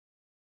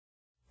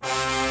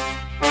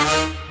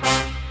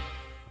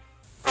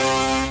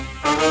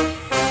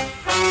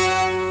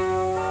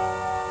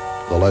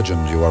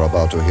legend you are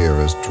about to hear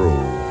is true.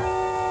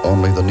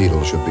 Only the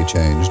needle should be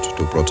changed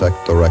to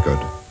protect the record.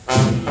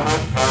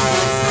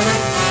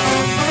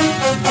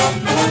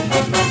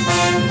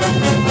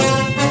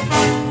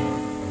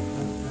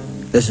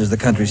 This is the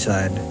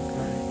countryside.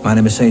 My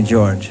name is St.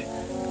 George.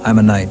 I'm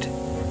a knight.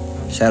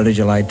 Saturday,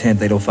 July 10th,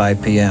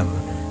 8:05 p.m.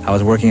 I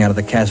was working out of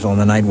the castle on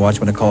the night watch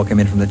when a call came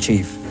in from the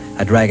chief.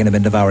 A dragon had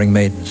been devouring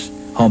maidens.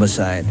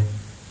 Homicide.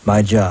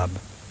 My job.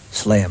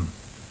 Slay him.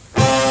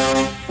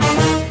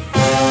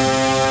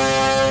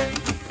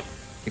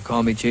 You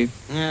call me, Chief?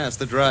 Yeah, it's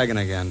the dragon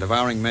again,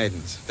 devouring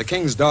maidens. The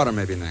king's daughter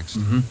may be next.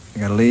 Mm-hmm. You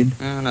got a lead?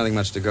 Nothing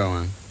much to go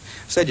on.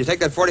 Said you take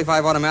that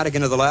 .45 automatic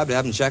into the lab to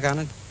have them check on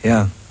it?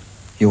 Yeah.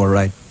 You were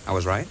right. I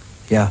was right?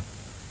 Yeah.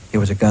 It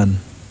was a gun.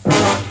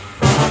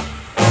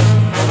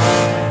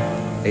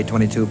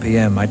 8:22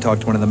 p.m. I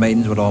talked to one of the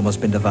maidens who had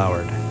almost been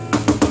devoured.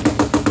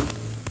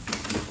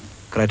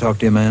 Could I talk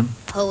to you, ma'am?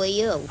 Who are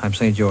you? I'm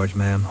St. George,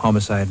 ma'am.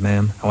 Homicide,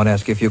 ma'am. I want to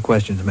ask you a few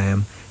questions,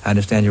 ma'am. I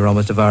understand you were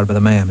almost devoured by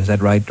the ma'am. Is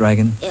that right,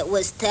 Dragon? It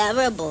was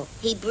terrible.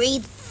 He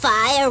breathed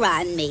fire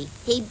on me.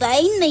 He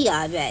burned me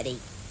already.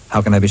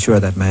 How can I be sure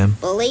of that, ma'am?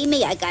 Believe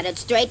me, I got it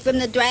straight from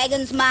the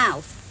dragon's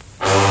mouth.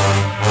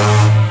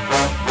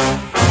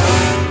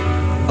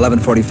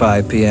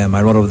 11:45 p.m.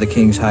 I rode over the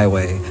King's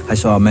Highway. I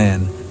saw a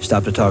man.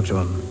 Stopped to talk to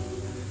him.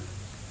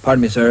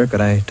 Pardon me, sir.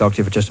 Could I talk to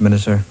you for just a minute,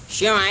 sir?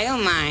 Sure, I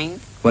don't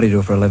mind. What do you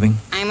do for a living?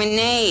 I'm a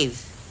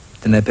knave.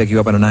 Didn't they pick you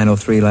up on a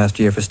 903 last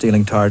year for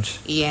stealing tarts?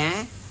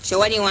 Yeah? So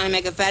what, do you want to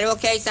make a federal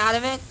case out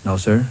of it? No,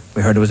 sir.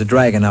 We heard there was a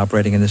dragon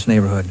operating in this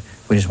neighborhood.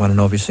 We just want to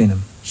know if you've seen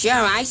him. Sure,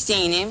 I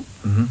seen him.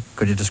 Mm-hmm.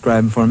 Could you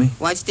describe him for me?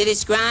 What's to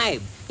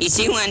describe? You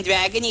see one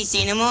dragon, you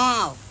seen them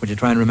all. Would you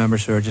try and remember,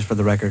 sir, just for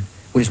the record?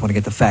 We just want to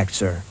get the facts,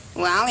 sir.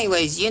 Well, he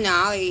was, he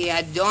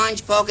had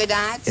orange polka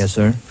dots. Yes,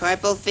 sir.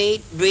 Purple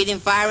feet, breathing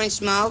fire and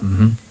smoke.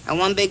 Mm-hmm. And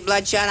one big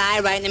bloodshot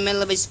eye right in the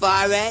middle of his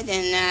forehead,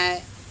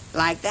 and,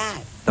 like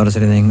that. Notice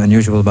anything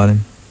unusual about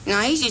him? No,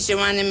 he's just a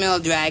run-of-the-mill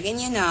dragon,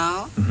 you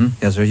know. Mm-hmm.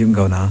 Yes, sir. You can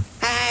go now.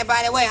 Hey,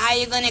 by the way, how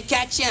you gonna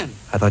catch him?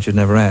 I thought you'd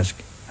never ask.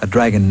 A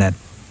dragon net.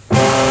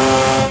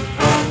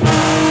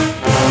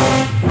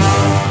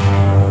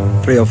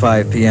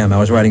 3:05 p.m. I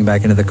was riding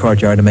back into the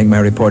courtyard to make my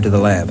report to the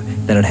lab.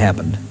 Then it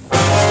happened.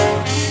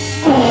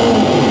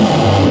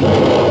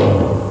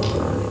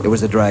 It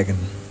was a dragon.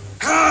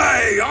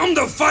 Hey, I'm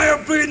the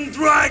fire-breathing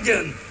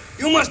dragon.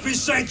 You must be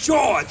St.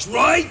 George,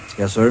 right?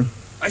 Yes, sir.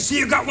 I see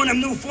you got one of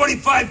them new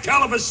 .45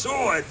 caliber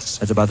swords.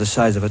 That's about the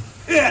size of it.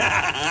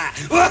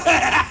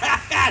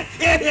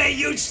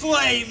 You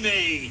slay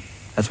me.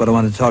 That's what I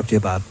wanted to talk to you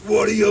about.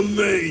 What do you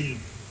mean?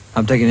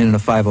 I'm taking in a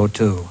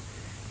 502.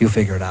 You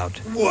figure it out.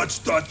 What's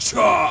the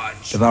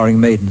charge? Devouring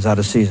maidens out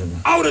of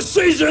season. Out of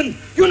season?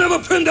 You never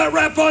pinned that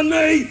rap on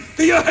me.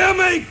 Do you hear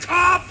me,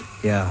 cop?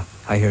 Yeah,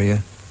 I hear you.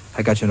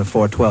 I got you in a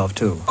 412,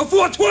 too. A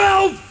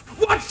 412?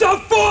 What's a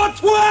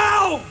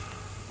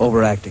 412?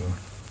 Overacting.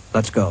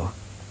 Let's go.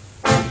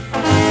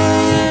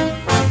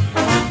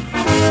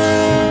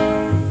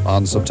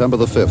 On September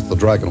the 5th, the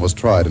dragon was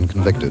tried and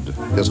convicted.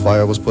 His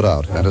fire was put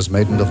out and his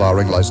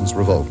maiden-devouring license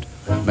revoked.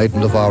 Maiden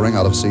devouring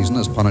out of season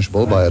is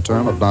punishable by a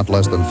term of not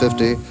less than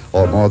 50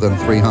 or more than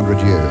 300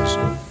 years.